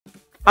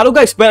Halo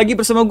guys, balik lagi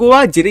bersama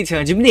gua Jerry di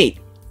channel Geminate.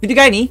 Video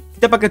kali ini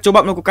kita bakal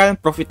coba melakukan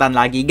profitan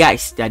lagi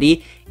guys. Jadi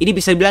ini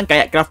bisa dibilang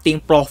kayak crafting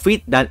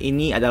profit dan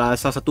ini adalah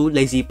salah satu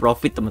lazy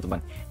profit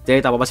teman-teman.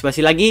 Jadi tanpa basa-basi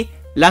lagi,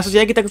 langsung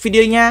saja kita ke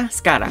videonya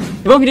sekarang.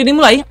 Sebelum video ini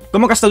mulai,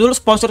 gua mau kasih tau dulu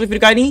sponsor video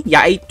kali ini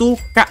yaitu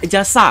Kak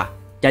Jasa.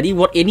 Jadi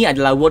word ini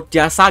adalah word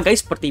jasa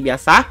guys seperti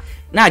biasa.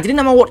 Nah, jadi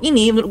nama word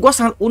ini menurut gua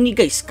sangat unik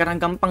guys karena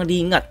gampang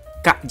diingat.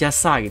 Kak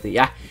Jasa gitu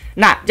ya.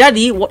 Nah,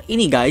 jadi word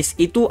ini guys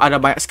itu ada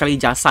banyak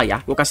sekali jasa ya.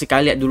 Gue kasih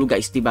kalian lihat dulu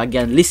guys di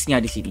bagian listnya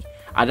di sini.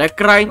 Ada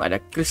crime,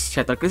 ada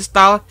shatter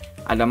crystal,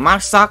 ada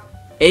masak,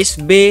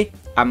 SB,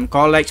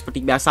 collect seperti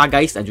biasa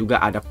guys, dan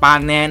juga ada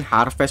panen,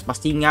 harvest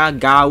pastinya,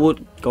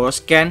 GAUT,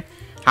 ghost scan,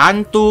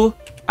 hantu,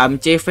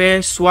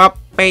 CV, swap,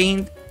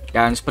 paint,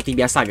 dan seperti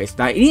biasa guys.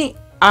 Nah, ini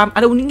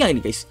ada uniknya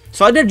ini guys.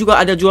 Soalnya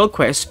juga ada jual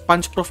quest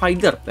punch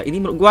provider. Nah,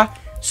 ini menurut gua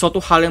suatu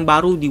hal yang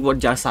baru di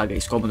word jasa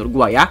guys, kalau menurut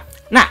gua ya.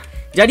 Nah,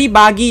 jadi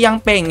bagi yang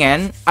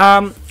pengen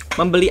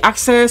membeli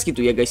akses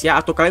gitu ya guys ya,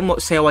 atau kalian mau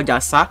sewa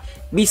jasa,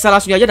 bisa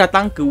langsung aja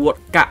datang ke word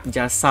Kak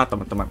Jasa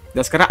teman-teman.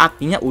 Dan sekarang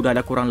artinya udah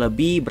ada kurang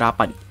lebih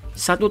berapa nih?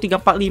 1, 3,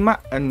 4, 5,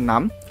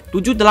 6,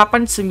 7,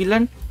 8,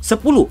 9,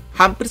 10.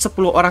 Hampir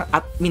 10 orang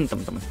admin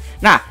teman-teman.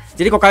 Nah,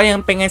 jadi kalau kalian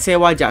yang pengen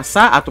sewa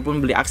jasa ataupun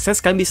beli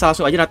akses, kalian bisa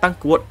langsung aja datang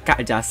ke word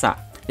Kak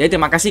Jasa. Jadi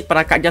terima kasih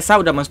kepada Kak Jasa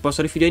udah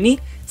mensponsori video ini.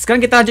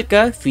 Sekarang kita lanjut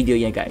ke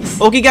videonya guys.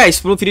 Oke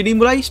guys, sebelum video ini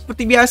mulai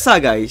seperti biasa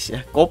guys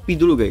ya, kopi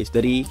dulu guys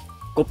dari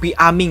kopi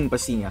Aming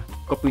pastinya.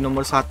 Kopi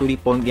nomor 1 di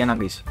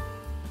Pontianak guys.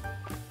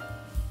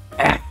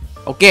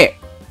 Oke.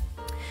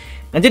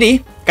 Nah jadi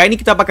kali ini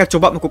kita bakal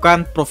coba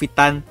melakukan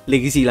profitan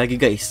legacy lagi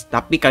guys.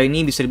 Tapi kali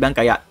ini bisa dibilang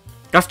kayak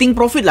crafting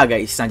profit lah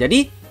guys. Nah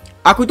jadi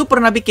aku itu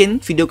pernah bikin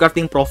video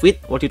crafting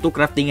profit. Waktu itu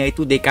craftingnya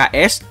itu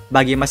DKS.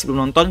 Bagi yang masih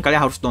belum nonton,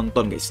 kalian harus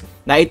nonton guys.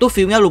 Nah itu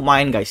filmnya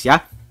lumayan guys ya.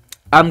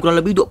 Kurang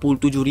lebih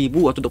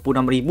 27.000 atau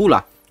 26.000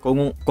 lah.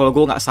 Kalau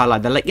gue nggak salah.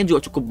 Dan like-nya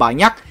juga cukup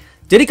banyak.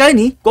 Jadi kali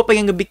ini gue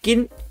pengen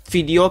ngebikin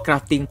video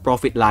crafting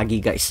profit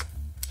lagi guys.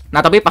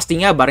 Nah tapi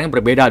pastinya barangnya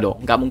berbeda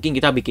dong. Nggak mungkin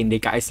kita bikin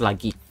DKS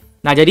lagi.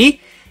 Nah jadi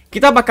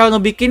kita bakal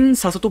ngebikin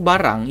salah satu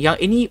barang. Yang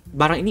ini,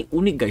 barang ini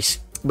unik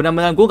guys.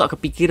 Benar-benar gue nggak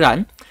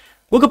kepikiran.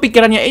 Gue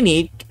kepikirannya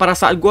ini pada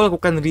saat gue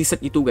lakukan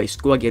riset itu guys.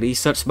 Gue lagi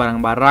research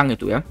barang-barang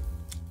gitu ya.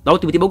 Lalu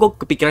tiba-tiba gue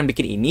kepikiran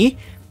bikin ini.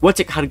 Gue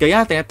cek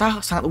harganya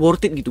ternyata sangat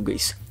worth it gitu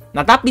guys.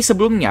 Nah tapi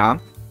sebelumnya,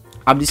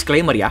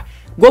 disclaimer ya,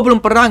 gue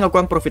belum pernah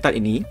melakukan profitan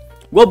ini.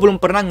 Gue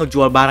belum pernah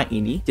ngejual barang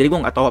ini. Jadi gue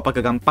nggak tahu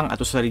apakah gampang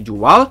atau susah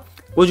dijual.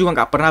 Gue juga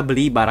nggak pernah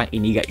beli barang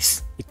ini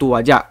guys. Itu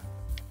aja.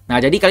 Nah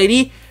jadi kali ini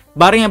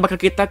barang yang bakal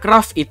kita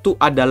craft itu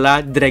adalah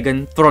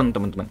Dragon Throne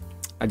teman-teman.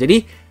 Nah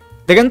jadi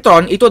Dragon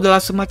Throne itu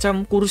adalah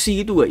semacam kursi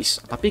gitu guys.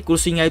 Tapi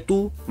kursinya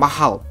itu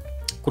mahal.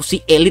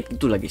 Kursi elite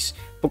gitu lah guys.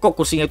 Pokok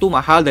kursinya itu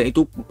mahal dan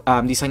itu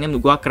desainnya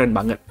menurut gue keren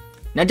banget.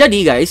 Nah jadi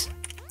guys,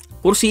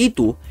 kursi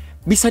itu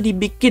bisa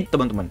dibikin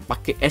teman-teman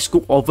pakai es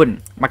cook oven.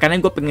 Makanya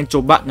gue pengen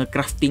coba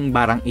nge-crafting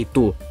barang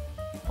itu.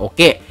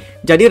 Oke,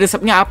 jadi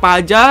resepnya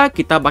apa aja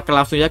kita bakal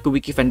langsung aja ke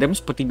wiki fandom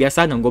seperti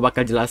biasa dan gue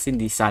bakal jelasin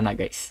di sana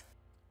guys.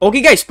 Oke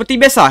guys, seperti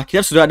biasa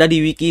kita sudah ada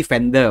di wiki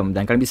fandom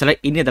dan kalian bisa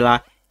lihat ini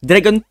adalah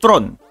Dragon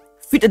Throne.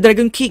 Fit a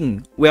Dragon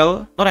King.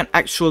 Well, not an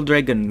actual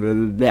dragon.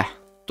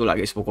 Itulah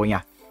guys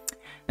pokoknya.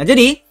 Nah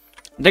jadi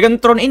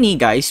Dragon Throne ini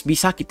guys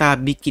bisa kita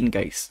bikin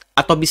guys,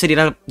 atau bisa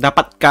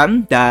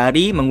didapatkan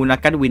dari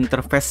menggunakan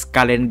Winterfest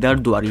kalender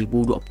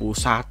 2021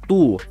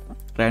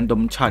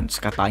 random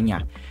chance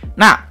katanya.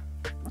 Nah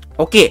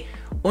oke,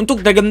 untuk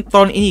Dragon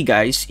Throne ini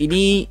guys,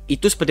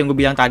 itu seperti yang gue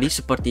bilang tadi,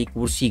 seperti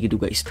kursi gitu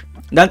guys.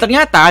 Dan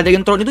ternyata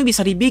Dragon Throne itu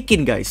bisa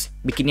dibikin guys.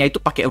 Bikinnya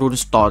itu pakai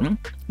runestone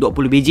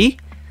 20 biji,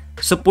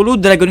 10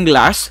 Dragon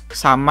Glass,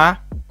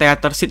 sama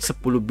Theater Seed 10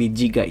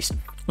 biji guys.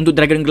 Untuk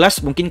Dragon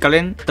Glass mungkin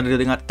kalian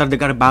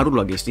terdengar baru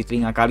lah guys di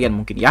telinga kalian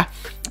mungkin ya.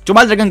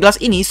 Cuma Dragon Glass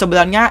ini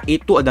sebenarnya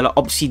itu adalah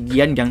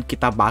obsidian yang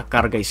kita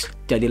bakar guys.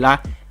 Jadilah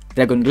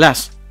Dragon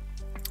Glass.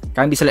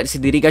 Kalian bisa lihat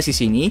sendiri guys di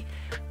sini.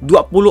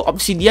 20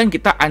 obsidian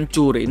kita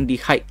hancurin di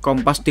high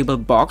combustible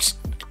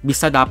box,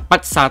 bisa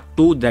dapat 1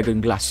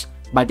 Dragon Glass.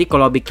 Berarti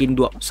kalau bikin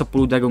 10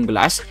 Dragon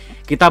Glass,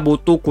 kita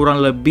butuh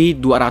kurang lebih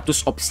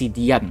 200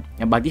 obsidian.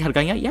 Yang berarti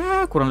harganya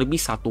ya kurang lebih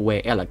 1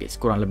 WL lah guys,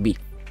 kurang lebih.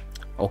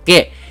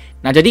 Oke.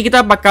 Nah, jadi kita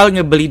bakal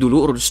ngebeli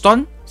dulu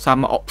runestone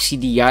sama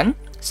obsidian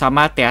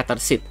sama Theater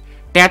Seed.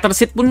 Theater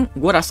Seed pun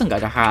gue rasa nggak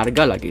ada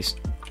harga lah guys.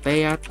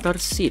 Theater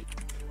Seed.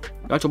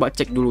 Kita coba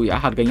cek dulu ya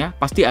harganya.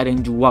 Pasti ada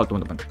yang jual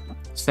teman-teman.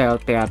 Sell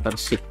Theater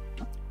Seed.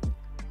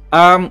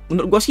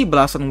 Menurut gue sih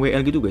belasan WL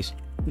gitu guys.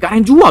 Nggak ada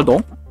yang jual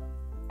dong.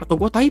 Atau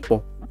gue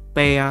typo.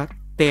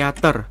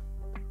 Theater.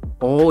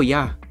 Oh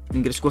ya,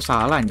 Inggris gue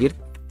salah anjir.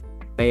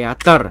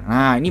 Theater.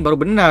 Nah, ini baru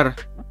benar.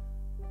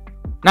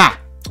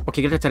 Nah. Oke,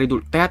 kita cari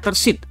dulu. Theater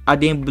Seed.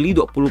 Ada yang beli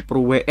 20 per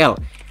WL.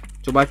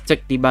 Coba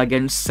cek di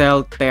bagian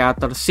sell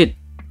Theater Seed.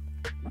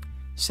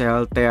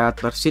 Sell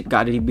Theater Seed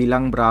gak ada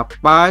dibilang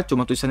berapa.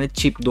 Cuma tulisannya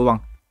cheap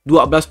doang.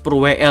 12 per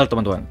WL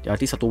teman-teman.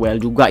 Jadi 1 WL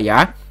juga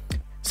ya.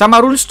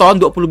 Sama runestone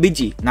 20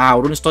 biji. Nah,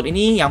 runestone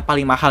ini yang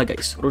paling mahal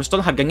guys.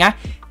 Runestone harganya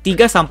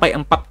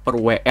 3-4 per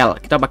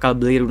WL. Kita bakal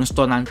beli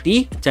runestone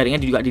nanti.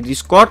 Carinya juga di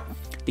Discord.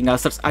 tinggal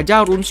search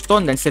aja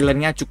runestone dan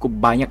sellernya cukup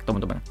banyak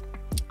teman-teman.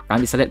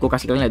 Kalian bisa lihat, gue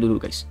kasih kalian lihat dulu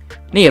guys.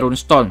 Nih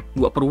runestone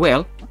 2 per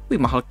WL. Wih,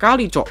 mahal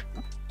kali cok.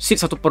 Seed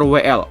 1 per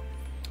WL.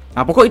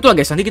 Nah pokok itulah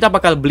guys, nanti kita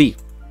bakal beli.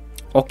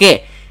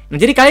 Oke. Nah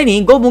jadi kali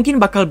ini gue mungkin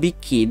bakal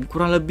bikin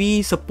kurang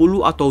lebih 10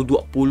 atau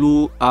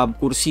 20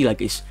 kursi lah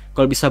guys.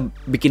 Kalau bisa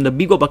bikin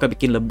lebih, gue bakal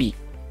bikin lebih.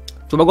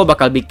 Coba gue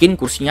bakal bikin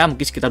kursinya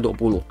mungkin sekitar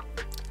 20.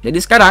 Jadi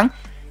sekarang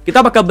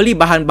kita bakal beli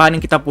bahan-bahan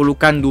yang kita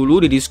perlukan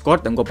dulu di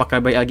Discord. Dan gue bakal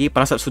balik lagi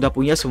pada saat sudah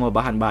punya semua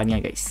bahan-bahannya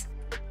guys.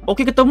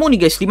 Oke, ketemu nih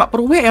guys, 5 per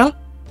WL.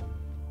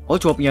 Oh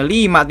cuma punya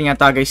 5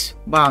 ternyata guys.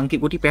 Bangkit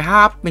gue di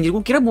PHP. Jadi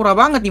gue kira murah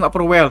banget 5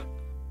 per WL.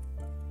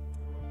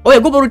 Oh ya,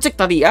 gue baru cek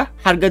tadi ya,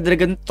 harga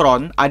Dragon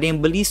Throne ada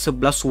yang beli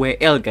 11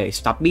 WL guys.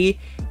 Tapi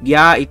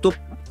dia itu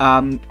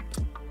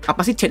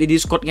apa sih, chat di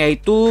Discordnya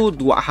itu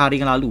 2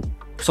 hari yang lalu.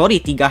 Sorry,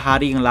 3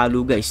 hari yang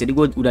lalu guys. Jadi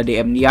gue udah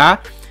DM dia.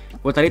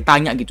 Gue tadi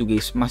tanya gitu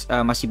guys,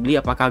 masih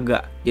beli apa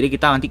kagak. Jadi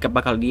kita nanti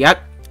bakal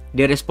lihat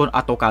dia respon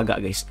atau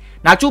kagak guys.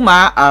 Nah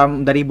cuma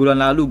dari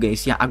bulan lalu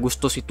guys, yang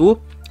Agustus itu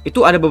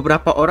ada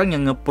beberapa orang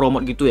yang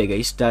ngepromote gitu ya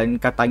guys.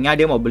 Dan katanya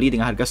dia mau beli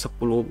dengan harga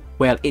 10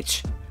 WL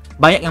each.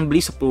 Banyak yang beli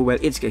 10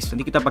 WL each guys.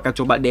 Nanti kita bakal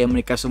coba DM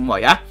mereka semua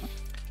ya.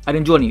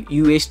 Ada yang jual nih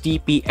USD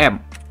PM.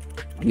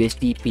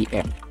 USD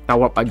PM. Kita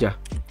warp aja.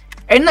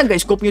 Enak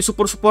guys, kau punya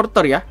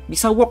supporter ya.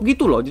 Bisa warp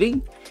gitu loh.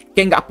 Jadi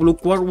kayak nggak perlu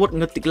keluar word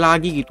ngetik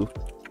lagi gitu.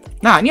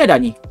 Nah ini ada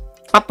nih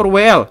 4 per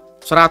WL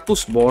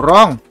 100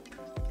 borong.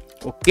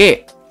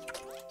 Oke.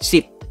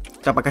 Sip.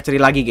 Kita bakal cari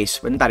lagi guys.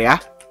 Bentar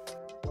ya.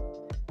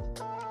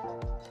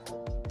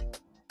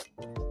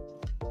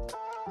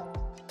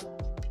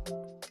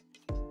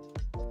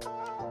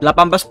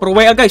 $18 per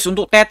WL guys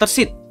untuk tether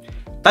seed.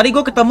 Tadi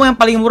gue ketemu yang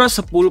paling murah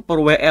 10 per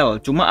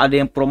WL. Cuma ada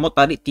yang promo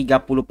tadi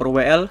 30 per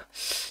WL.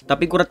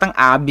 Tapi gue datang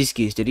habis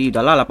guys. Jadi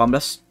udahlah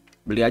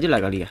 18. Beli aja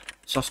lah kali ya.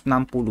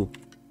 160.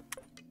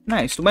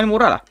 Nice, lumayan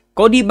murah lah.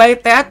 Kalau di buy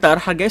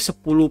theater harganya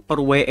 10 per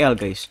WL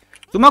guys.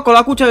 Cuma kalau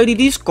aku cari di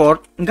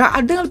Discord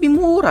nggak ada yang lebih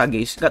murah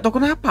guys. Nggak tahu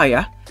kenapa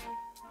ya.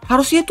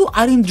 Harusnya tuh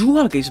ada yang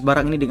jual guys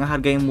barang ini dengan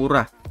harga yang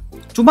murah.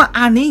 Cuma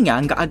anehnya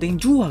nggak ada yang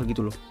jual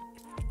gitu loh.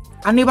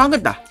 Aneh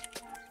banget dah.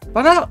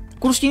 Padahal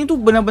kursi ini tuh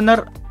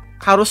benar-benar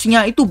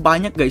harusnya itu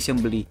banyak guys yang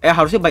beli.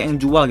 Harusnya banyak yang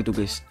jual gitu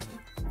guys.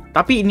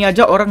 Tapi ini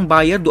aja orang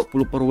bayar 20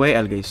 per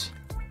WL guys.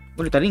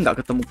 Oh, tadi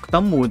nggak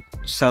ketemu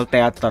sell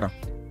theater.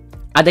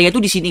 Adanya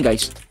tuh di sini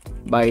guys.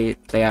 Buy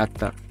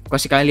theater.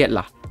 Kasih kalian lihat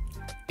lah.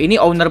 Ini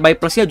owner buy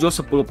plusnya jual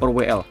 10 per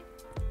WL.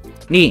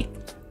 Nih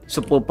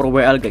 10 per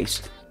WL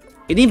guys.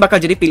 Ini bakal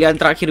jadi pilihan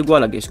terakhir gue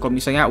lah guys. Kalau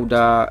misalnya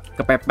udah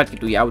kepepet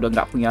gitu ya, udah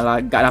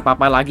nggak ada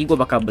apa-apa lagi, gue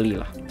bakal beli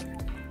lah.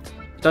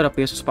 Kita udah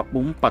punya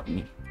 144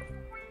 nih.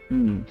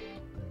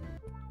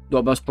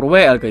 12 per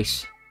WL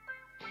guys.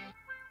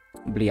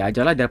 Beli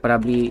aja lah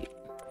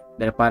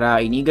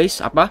daripada ini guys.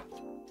 Apa?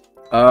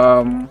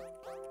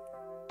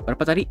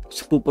 Berapa tadi?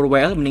 10 per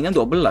WL mendingan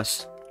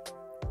 12.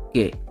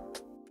 Oke.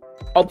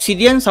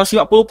 Obsidian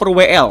 150 per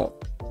WL.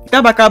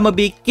 Kita bakal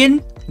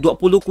membuat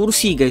 20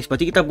 kursi guys.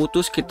 Berarti kita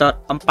butuh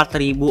sekitar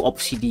 4000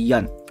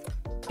 obsidian.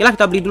 Oke lah,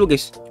 kita beli dulu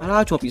guys.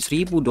 Alah, cuma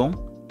 1000 dong.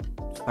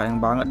 Sayang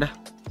banget dah.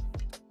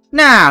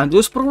 Nah,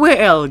 2 per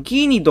WL.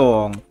 Gini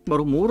dong.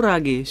 Baru murah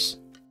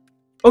guys.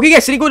 Oke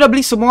guys, jadi gue udah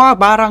beli semua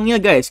barangnya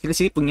guys. Kita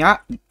sini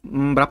punya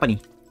berapa nih?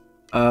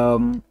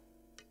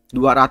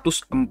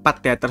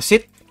 204 theater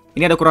seat.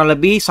 Ini ada kurang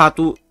lebih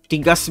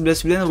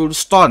 1399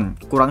 runestone.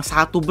 Kurang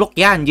 1 blok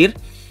ya anjir.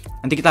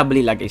 Nanti kita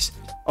beli lah guys.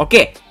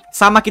 Oke,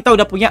 sama kita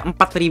udah punya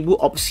 4000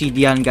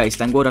 obsidian guys.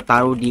 Dan gue udah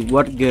taruh di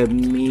word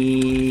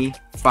Geminate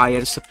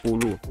Fire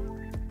 10.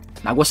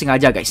 Nah, gue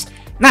sengaja guys.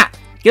 Nah,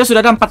 kita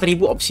sudah ada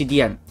 4000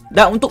 obsidian.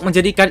 Dan untuk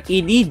menjadikan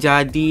ini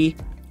jadi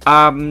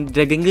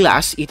dragon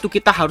glass, itu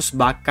kita harus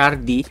bakar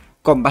di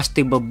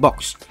combustible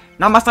box.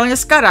 Nah, masalahnya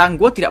sekarang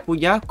gue tidak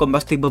punya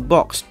combustible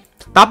box.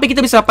 Tapi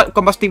kita bisa dapat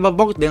combustible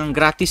box dengan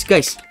gratis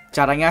guys.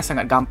 Caranya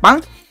sangat gampang.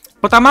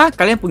 Pertama,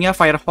 kalian punya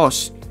fire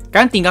hose.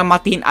 Kalian tinggal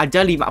matiin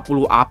aja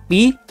 50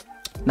 api.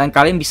 Dan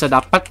kalian bisa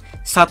dapat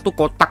 1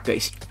 kotak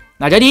guys.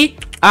 Nah, jadi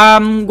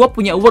gue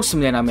punya word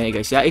sebenarnya namanya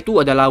guys ya.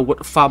 Itu adalah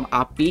word farm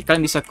api.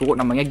 Kalian bisa ke word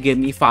namanya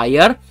Geminate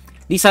Fire.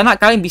 Di sana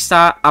kalian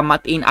bisa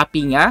matiin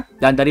apinya.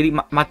 Dan dari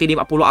matiin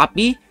 50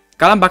 api,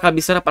 kalian bakal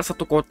bisa dapat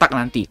 1 kotak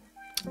nanti.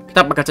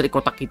 Kita bakal cari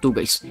kotak itu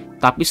guys.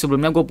 Tapi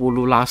sebelumnya gue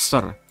perlu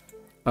laser.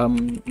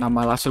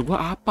 Nama laser gue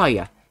apa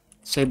ya?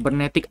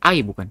 Cybernetic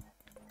Eye bukan?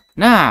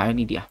 Nah,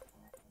 ini dia.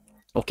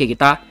 Oke,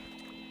 kita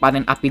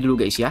panen api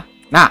dulu guys ya.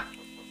 Nah,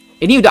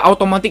 ini udah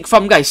automatic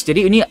farm guys.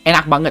 Jadi ini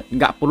enak banget.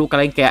 Nggak perlu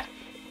kalian kayak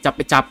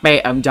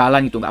capek-capek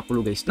jalan gitu. Nggak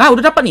perlu guys. Nah,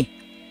 udah dapat nih.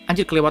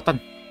 Anjir,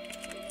 kelewatan.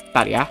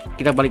 Ntar ya.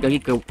 Kita balik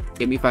lagi ke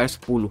Geminate Fire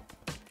 10.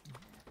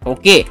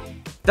 Oke.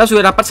 Kita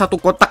sudah dapat 1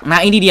 kotak.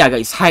 Nah, ini dia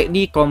guys. Hide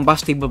di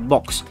combustible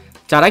box.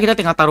 Cara kita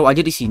tinggal taruh aja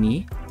di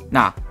sini.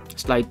 Nah,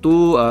 setelah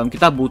itu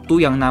kita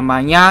butuh yang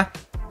namanya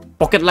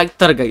pocket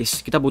lighter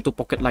guys. Kita butuh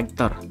pocket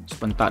lighter.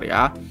 Sebentar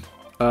ya.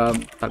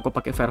 Ntar gue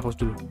pakai fire hose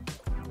dulu.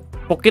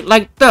 Pocket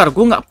lighter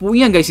gue nggak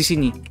punya guys di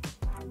sini.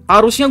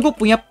 Harusnya gue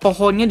punya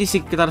pohonnya di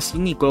sekitar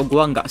sini kalau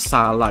gue nggak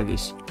salah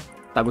guys.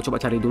 Ntar gue coba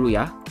cari dulu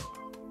ya.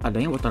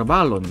 Adanya water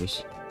balon,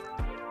 guys.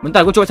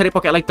 Bentar, gue coba cari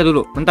pocket lighter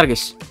dulu. Bentar,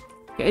 guys.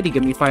 Kayaknya di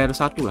Gamifier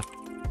 1 lah.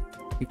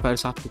 Gamifier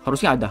 1.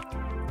 Harusnya ada.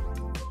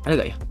 Ada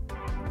gak ya?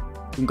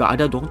 Enggak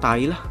ada dong,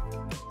 tai lah.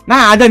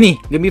 Nah, ada nih.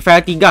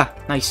 Gamifier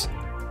 3. Nice.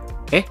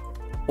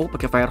 Oh,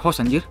 pakai fire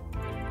hose anjir.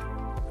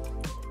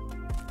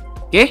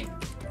 Oke.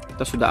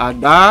 Kita sudah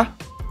ada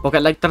pocket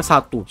lighter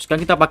 1.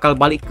 Sekarang kita bakal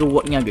balik ke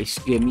wordnya, guys.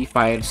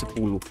 Gamifier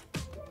 10.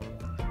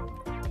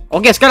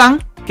 Oke, sekarang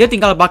kita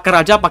tinggal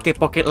bakar aja pakai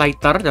pocket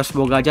lighter dan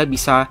semoga aja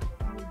bisa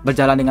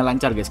berjalan dengan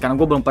lancar, guys. Karena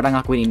gue belum pernah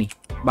ngakuin ini.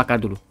 Bakar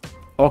dulu.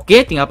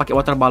 Oke, tinggal pakai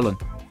water balon.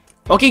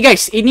 Oke,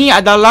 guys, ini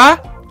adalah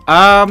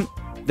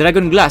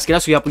Dragon Glass.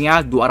 Kita sudah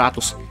punya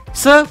 200.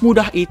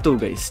 Semudah itu,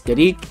 guys.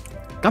 Jadi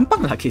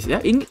gampang lah, guys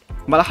ya. Ini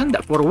malahan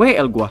nggak keluar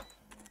WL gua.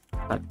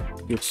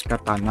 Use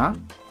katana.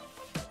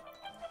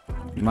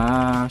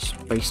 Mas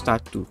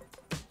Paistatu.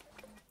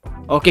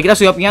 Oke, kita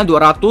sudah punya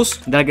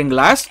 200 Dragon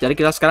Glass. Jadi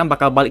kita sekarang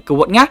bakal balik ke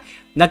wordnya.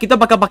 Dan kita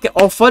bakal pakai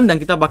oven. Dan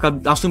kita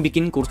bakal langsung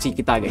bikin kursi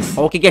kita, guys.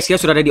 Oke, guys,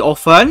 kita sudah ada di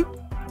oven.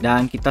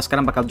 Dan kita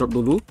sekarang bakal drop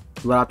dulu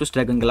 200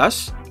 Dragon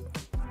Glass,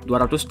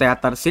 200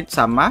 Theater Seed,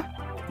 sama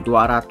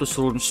 200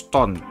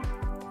 Runestone.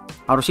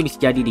 Harusnya bisa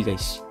jadi nih,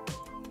 guys.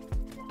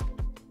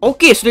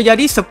 Oke, sudah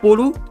jadi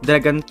 10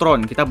 Dragon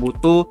Throne. Kita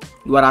butuh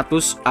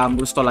 200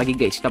 Runestone lagi,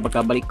 guys. Kita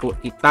bakal balik ke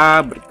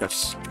kita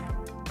berkas.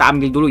 Kita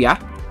ambil dulu ya.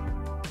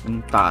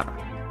 Bentar.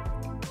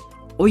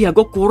 Oh ya,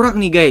 gue kurang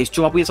nih, guys.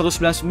 Cuma punya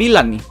 199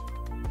 nih.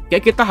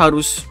 Kayak kita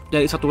harus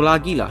dari satu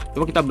lagi lah.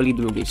 Coba kita beli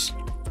dulu, guys.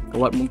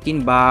 Buat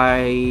mungkin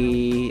by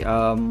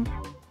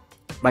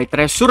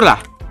treasure lah.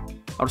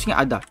 Harusnya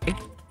ada.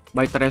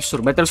 By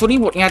treasure. By treasure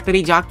ini buatnya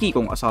Terijaki kok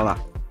nggak salah.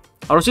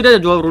 Harusnya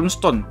ada jual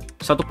runestone.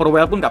 Satu per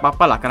well pun nggak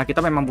apa-apa lah. Karena kita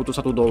memang butuh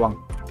satu doang.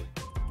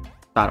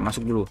 Ntar,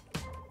 masuk dulu.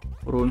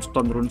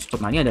 Runestone.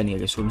 Nah, ini ada nih,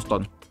 guys.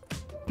 Runestone.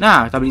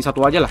 Nah, kita beli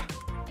satu aja lah.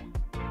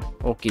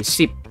 Oke,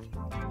 sip.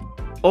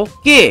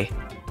 Oke.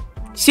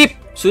 Sip.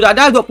 Sudah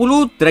ada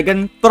 20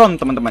 Dragon Throne,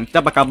 teman-teman.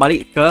 Kita bakal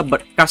balik ke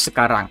berkas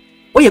sekarang.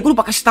 Oh ya, gue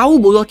lupa kasih tahu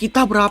modal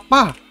kita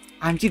berapa.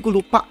 Anjir, gue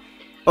lupa.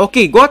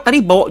 Oke, gue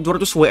tadi bawa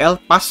 200 WL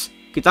pas.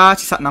 Kita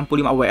sisa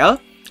 65 WL.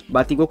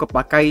 Berarti gue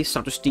kepakai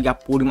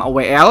 135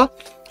 WL.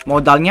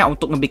 Modalnya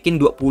untuk ngebikin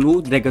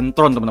 20 Dragon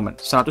Throne, teman-teman.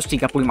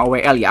 135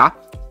 WL ya.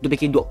 Udah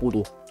bikin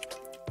 20.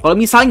 Kalau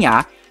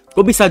misalnya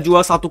gue bisa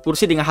jual satu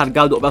kursi dengan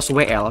harga 12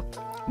 WL.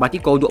 Berarti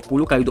kalau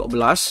 20 kali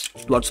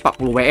 12,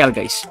 240 WL,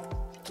 guys.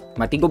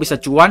 Berarti gue bisa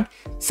cuan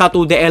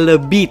 1 DL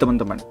lebih,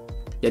 teman-teman.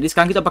 Jadi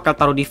sekarang kita bakal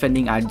taruh di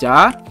vending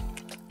aja.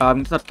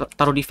 Kita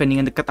taruh di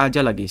vending yang dekat aja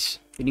lah, guys.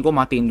 Ini gue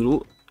matiin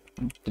dulu.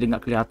 Jadi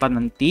nggak kelihatan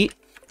nanti.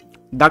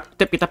 Duct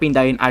tape kita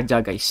pindahin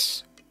aja,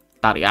 guys.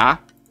 Ntar ya.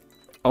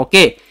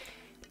 Oke.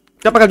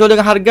 Kita bakal jual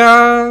dengan harga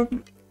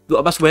 12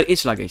 WL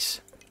each lah, guys.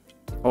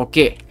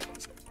 Oke.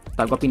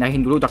 Ntar gue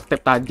pindahin dulu duct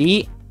tape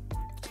tadi.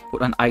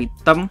 Put an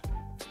item.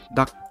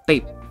 Duct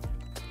tape.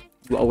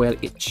 2 WL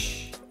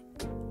each.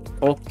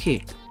 Oke.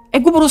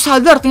 Gue baru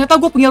sadar. Ternyata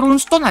gue punya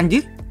runestone,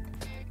 anjir.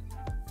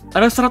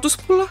 Ada 110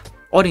 lah.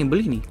 Oh, ada yang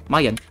beli nih.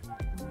 Lumayan.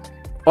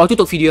 Oh, itu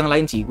untuk video yang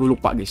lain sih. Gue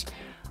lupa, guys.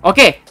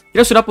 Oke,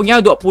 kita sudah punya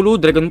 20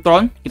 Dragon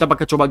Throne. Kita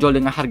bakal coba jual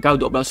dengan harga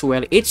 12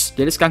 WL each.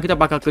 Jadi sekarang kita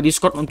bakal ke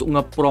Discord untuk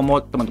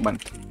nge-promote, teman-teman.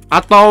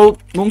 Atau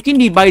mungkin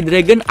di Buy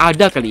Dragon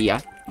ada kali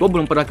ya. Gue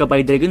belum pernah ke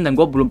Buy Dragon dan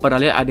gue belum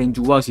pernah lihat ada yang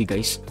jual sih,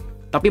 guys.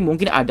 Tapi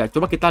mungkin ada.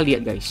 Coba kita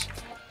lihat, guys.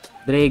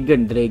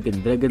 Dragon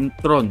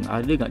Throne.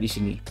 Ada nggak di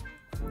sini?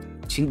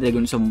 Di sini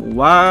Dragon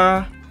semua.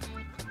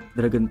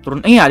 Dragon Throne.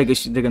 Ada,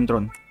 guys, Dragon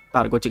Throne.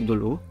 Ntar gue cek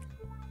dulu.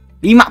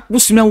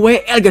 59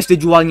 WL, guys,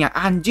 dijualnya.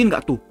 Anjing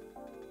nggak tuh?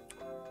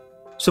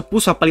 10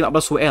 sampai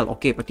 15 WL.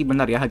 Oke, berarti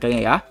benar ya harganya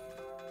ya.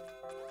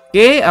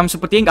 Oke,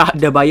 sepertinya nggak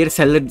ada buyer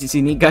seller di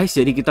sini, guys.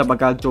 Jadi kita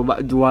bakal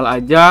coba jual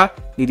aja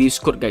di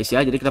Discord, guys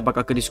ya. Jadi kita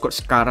bakal ke Discord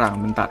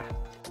sekarang. Bentar.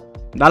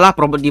 Udah lah,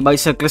 promote di buy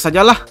circle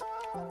saja lah.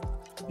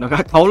 Udah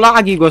gak tau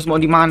lagi gue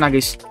mau di mana,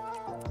 guys.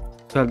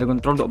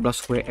 Dragon Throne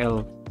 12 WL.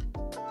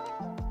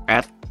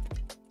 Add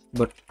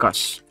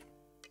berkas.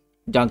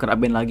 Jangan kena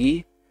ban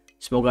lagi.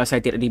 Semoga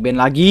saya tidak di ban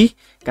lagi.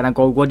 Karena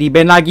kalau gue di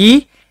ban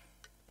lagi,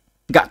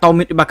 gak tau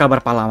mid bakal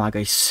berapa lama,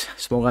 guys.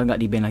 Semoga gak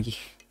di ban lagi.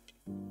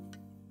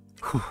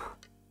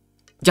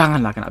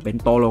 Janganlah kena ban,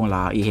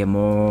 tolonglah.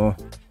 Ihemo.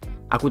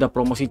 Aku udah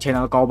promosi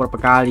channel kau berapa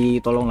kali.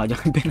 Tolonglah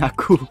jangan ban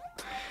aku.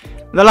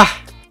 Udahlah.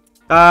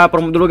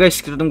 Promo dulu, guys.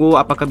 Kita tunggu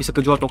apakah bisa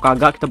kejual atau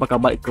kagak. Kita bakal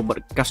balik ke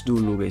berkas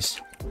dulu,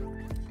 guys.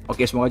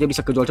 Oke, semoga aja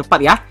bisa kejual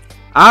cepat ya.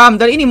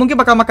 Dan ini mungkin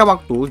bakal makan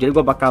waktu. Jadi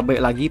gue bakal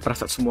balik lagi.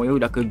 Perasaan semuanya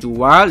udah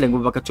kejual. Dan gue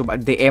bakal coba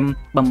DM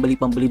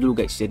pembeli-pembeli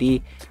dulu, guys.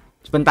 Jadi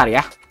sebentar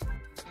ya.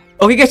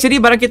 Oke, guys,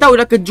 jadi barang kita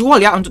udah kejual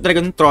ya untuk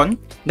Dragon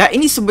Throne. Nah,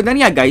 ini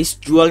sebenarnya, guys,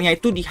 jualnya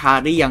itu di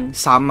hari yang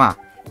sama.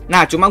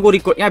 Nah, cuma gue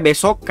recordnya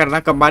besok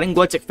karena kemarin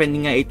gue cek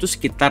vendingnya itu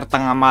sekitar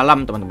tengah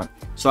malam, teman-teman.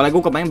 Soalnya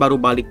gue kemarin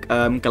baru balik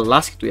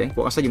kelas gitu ya.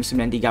 Gue rasa jam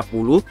 9.30.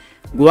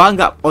 Gue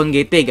nggak on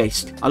GT,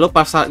 guys. Lalu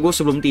pas gue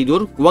sebelum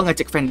tidur, gue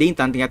ngecek vending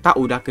dan ternyata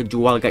udah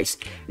kejual, guys.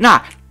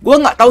 Nah, gue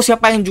nggak tahu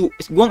siapa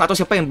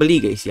yang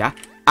beli, guys ya.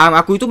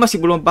 Aku itu masih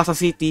belum pasang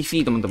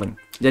CCTV, teman-teman.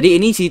 Jadi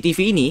ini CCTV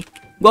ini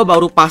Gua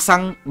baru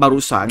pasang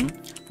barusan.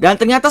 Dan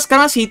ternyata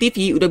sekarang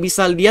CCTV udah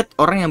bisa lihat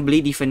orang yang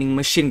beli di vending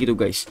machine gitu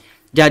guys.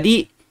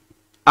 Jadi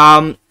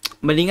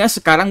mendingan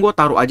sekarang gue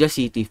taruh aja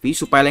CCTV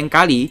supaya lain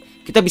kali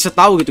kita bisa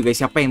tahu gitu guys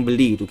siapa yang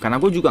beli gitu.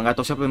 Karena gue juga nggak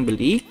tahu siapa yang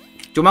beli.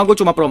 Gue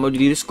cuma promo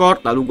di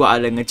Discord, lalu gue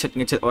ada ngechat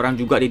orang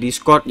juga di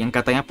Discord yang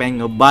katanya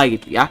pengen nge-buy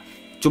gitu ya.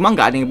 Cuma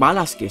nggak ada yang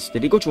balas guys.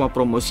 Jadi gue cuma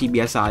promosi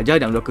biasa aja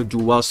dan udah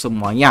kejual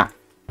semuanya.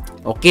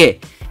 Oke,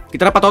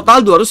 kita dapat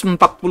total 240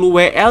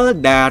 WL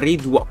dari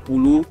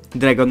 20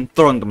 Dragon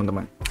Throne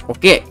teman-teman.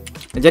 Oke.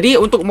 Nah, jadi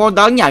untuk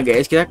modalnya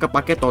guys, kita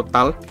kepake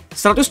total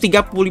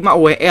 135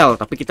 WL,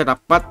 tapi kita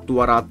dapat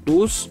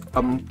 240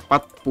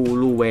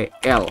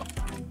 WL.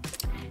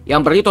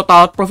 Yang berarti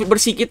total profit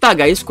bersih kita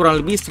guys kurang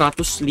lebih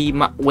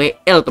 105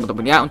 WL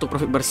teman-teman ya, untuk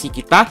profit bersih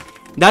kita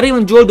dari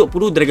menjual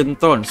 20 Dragon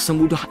Throne.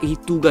 Semudah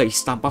itu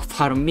guys, tanpa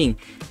farming.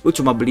 Lu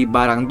cuma beli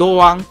barang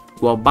doang,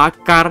 gua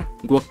bakar,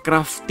 gua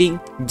crafting,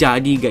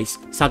 jadi guys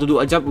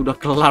 1-2 jam udah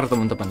kelar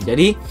teman-teman.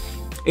 Jadi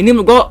ini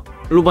menurut gua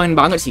lumayan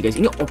banget sih guys,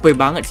 ini OP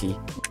banget sih.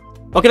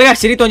 Oke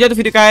guys, jadi itu aja tuh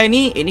video kali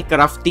ini. Ini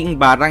crafting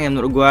barang yang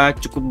menurut gua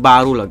cukup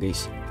baru lah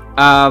guys.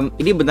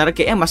 Ini benar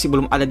kayaknya masih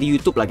belum ada di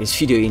YouTube lah guys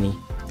video ini.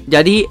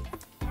 Jadi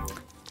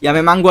ya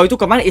memang gua itu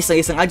kemarin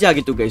iseng-iseng aja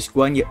gitu guys.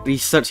 Gua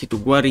research itu,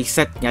 gua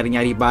riset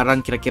nyari-nyari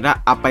barang kira-kira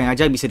apa yang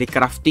aja bisa di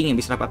crafting yang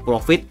bisa dapat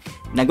profit.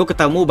 Nah, gua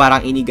ketemu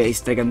barang ini guys,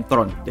 Dragon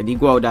Throne. Jadi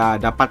gua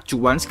udah dapat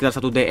cuan sekitar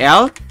 1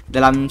 DL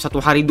dalam 1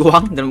 hari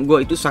doang, dan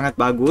gua itu sangat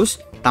bagus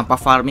tanpa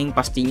farming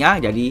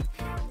pastinya. Jadi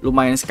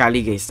lumayan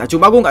sekali guys. Nah,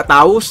 cuma gue nggak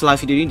tahu setelah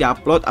video ini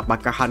diupload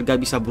apakah harga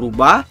bisa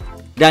berubah.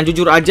 Dan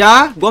jujur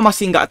aja, gue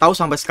masih nggak tahu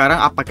sampai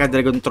sekarang apakah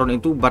Dragon Throne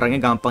itu barangnya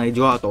gampang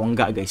dijual atau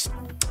enggak guys.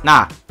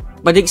 Nah,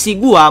 prediksi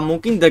gue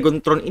mungkin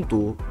Dragon Throne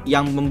itu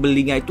yang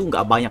membelinya itu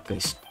nggak banyak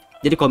guys.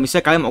 Jadi kalau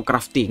misalnya kalian mau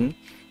crafting,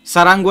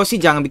 saran gue sih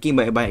jangan bikin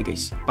banyak-banyak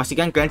guys.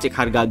 Pastikan kalian cek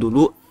harga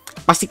dulu.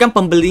 Pastikan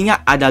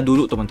pembelinya ada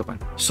dulu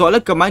teman-teman. Soalnya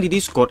kemarin di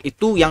Discord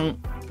itu yang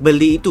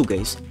beli itu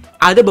guys,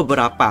 ada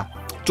beberapa.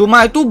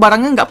 Cuma itu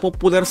barangnya nggak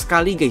populer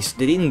sekali guys.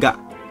 Jadi nggak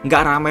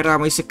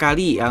ramai-ramai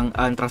sekali yang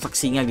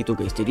transaksinya gitu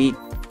guys. Jadi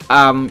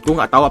gue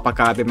nggak tahu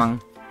apakah memang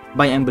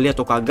banyak yang beli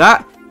atau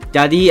kagak.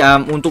 Jadi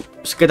untuk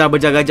sekedar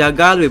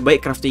berjaga-jaga lebih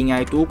baik craftingnya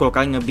itu kalau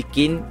kalian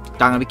ngebikin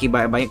jangan bikin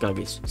banyak-banyak lah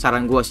guys.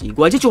 Saran gue sih.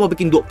 Gue aja cuma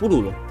bikin 20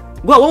 loh.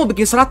 Gue mau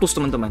bikin 100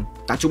 teman-teman.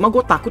 Nah, cuma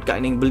gue takut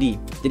gak ada yang beli.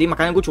 Jadi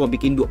makanya gue cuma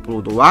bikin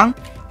 20 doang.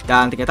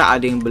 Dan ternyata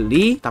ada yang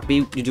beli,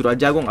 tapi jujur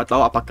aja gue nggak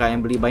tahu apakah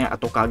yang beli banyak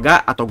atau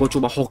kagak, atau gue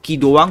cuma hoki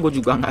doang, gue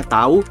juga nggak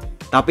tahu.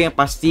 Tapi yang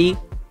pasti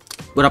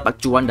gue dapat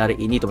cuan dari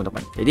ini teman-teman.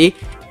 Jadi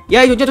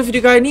ya itu aja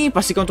video kali ini.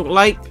 Pastikan untuk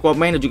like,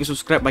 komen, dan juga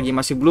subscribe bagi yang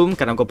masih belum,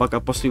 karena gue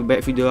bakal post lebih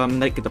banyak video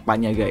menarik ke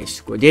depannya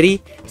guys. Gue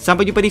Jerry,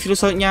 sampai jumpa di video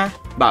selanjutnya.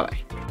 Bye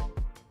bye.